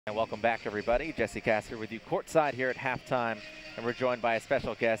And welcome back, everybody. Jesse Kass here with you courtside here at halftime, and we're joined by a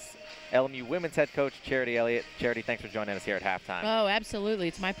special guest, LMU women's head coach Charity Elliott. Charity, thanks for joining us here at halftime. Oh, absolutely.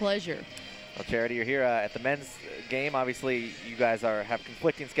 It's my pleasure. Well, Charity, you're here at the men's game. Obviously, you guys have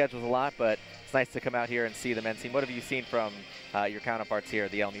conflicting schedules a lot, but it's nice to come out here and see the men's team. What have you seen from your counterparts here,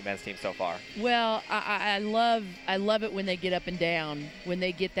 the LMU men's team, so far? Well, I love it when they get up and down, when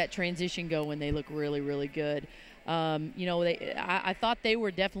they get that transition going. They look really, really good. You know, I thought they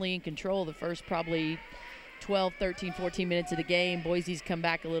were definitely in control the first probably 12, 13, 14 minutes of the game. Boise's come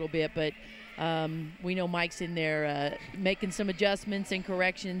back a little bit, but we know Mike's in there making some adjustments and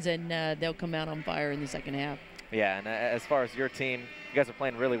corrections, and they'll come out on fire in the second half. Yeah, and as far as your team, you guys are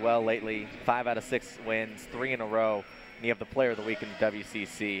playing really well lately. 5 out of 6 wins, 3 in a row, and you have the player of the week in the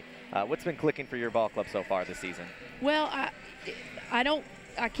WCC. What's been clicking for your ball club so far this season? Well,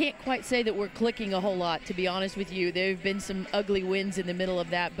 I can't quite say that we're clicking a whole lot, to be honest with you. There have been some ugly wins in the middle of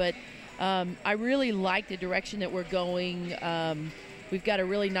that, but I really like the direction that we're going. We've got a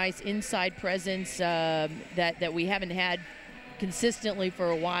really nice inside presence that we haven't had consistently for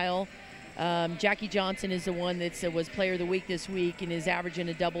a while. Jackie Johnson is the one that was player of the week this week and is averaging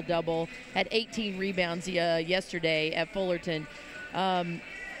a double-double. Had 18 rebounds yesterday at Fullerton.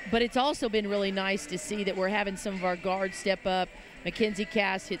 But it's also been really nice to see that we're having some of our guards step up. Jesse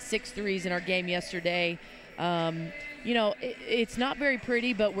Kass hit 6 threes in our game yesterday. You know, it's not very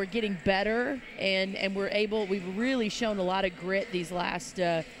pretty, but we're getting better, and we've really shown a lot of grit these last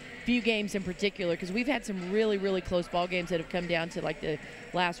few games in particular, because we've had some really, really close ball games that have come down to like the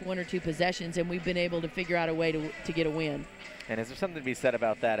last 1 or 2 possessions, and we've been able to figure out a way to get a win. And is there something to be said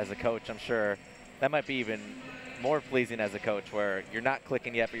about that as a coach? I'm sure that might be even more pleasing as a coach, where you're not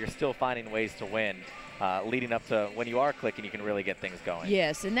clicking yet, but you're still finding ways to win. Leading up to when you are clicking, you can really get things going.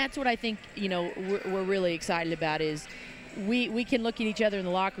 Yes, and that's what I think, you know, we're really excited about is we can look at each other in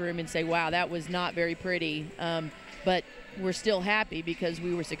the locker room and say, wow, that was not very pretty, but we're still happy because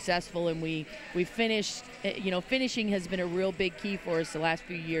we were successful and we finished. You know, finishing has been a real big key for us the last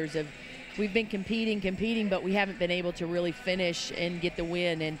few years. We've been competing, but we haven't been able to really finish and get the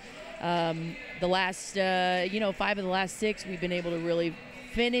win. And the last, 5 of the last 6, we've been able to really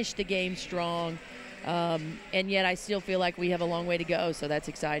finish the game strong. And yet I still feel like we have a long way to go, so that's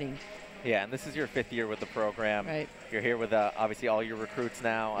exciting. Yeah, and this is your 5th year with the program. Right. You're here with obviously all your recruits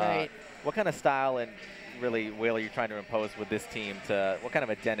now. Right. What kind of style and really will are you trying to impose with this team? What kind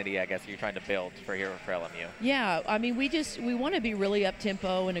of identity, I guess, are you trying to build for LMU? Yeah, I mean, we want to be really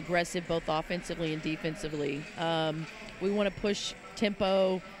up-tempo and aggressive both offensively and defensively. We want to push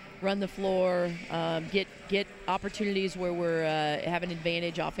tempo, run the floor, get opportunities where we're have an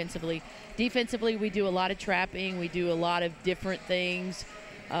advantage offensively. Defensively, we do a lot of trapping. We do a lot of different things,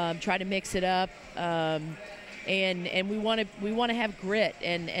 try to mix it up, and we want to have grit,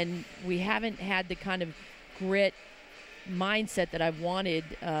 and we haven't had the kind of grit mindset that I've wanted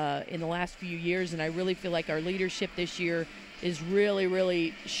in the last few years, and I really feel like our leadership this year is really,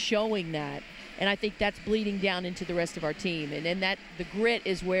 really showing that. And I think that's bleeding down into the rest of our team. And then the grit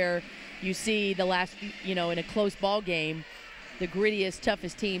is where you see the last, in a close ball game, the grittiest,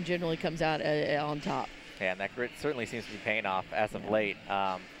 toughest team generally comes out on top. Yeah, and that grit certainly seems to be paying off as of late.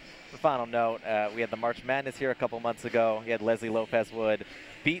 For final note, we had the March Madness here a couple months ago. You had Leslie Lopez-Wood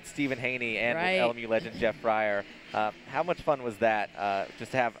beat Stephen Haney and LMU legend Jeff Fryer. How much fun was that,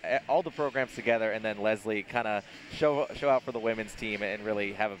 just to have all the programs together and then Leslie kind of show out for the women's team and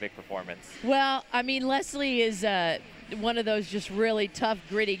really have a big performance? Well, I mean, Leslie is one of those just really tough,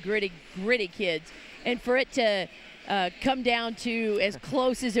 gritty kids. And for it to come down to as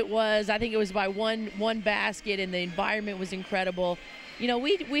close as it was, I think it was by one basket, and the environment was incredible. You know,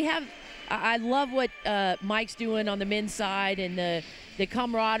 we have I love what Mike's doing on the men's side, and the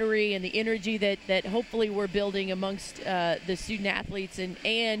camaraderie and the energy that hopefully we're building amongst the student athletes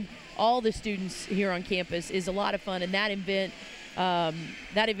and all the students here on campus is a lot of fun. And that event,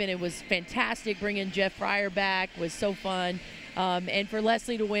 it was fantastic. Bringing Jeff Fryer back was so fun. And for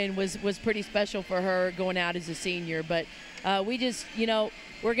Leslie to win was pretty special for her going out as a senior. But we just,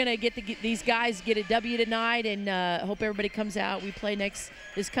 we're going to these guys get a W tonight, and hope everybody comes out. We play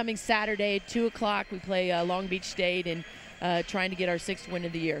this coming Saturday at 2 o'clock. We play Long Beach State, and trying to get our 6th win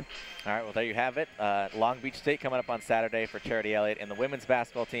of the year. All right, well, there you have it. Long Beach State coming up on Saturday for Charity Elliott and the women's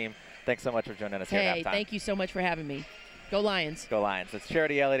basketball team. Thanks so much for joining us here at halftime. Hey, thank you so much for having me. Go Lions. Go Lions. It's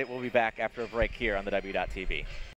Charity Elliott. We'll be back after a break here on the W.TV.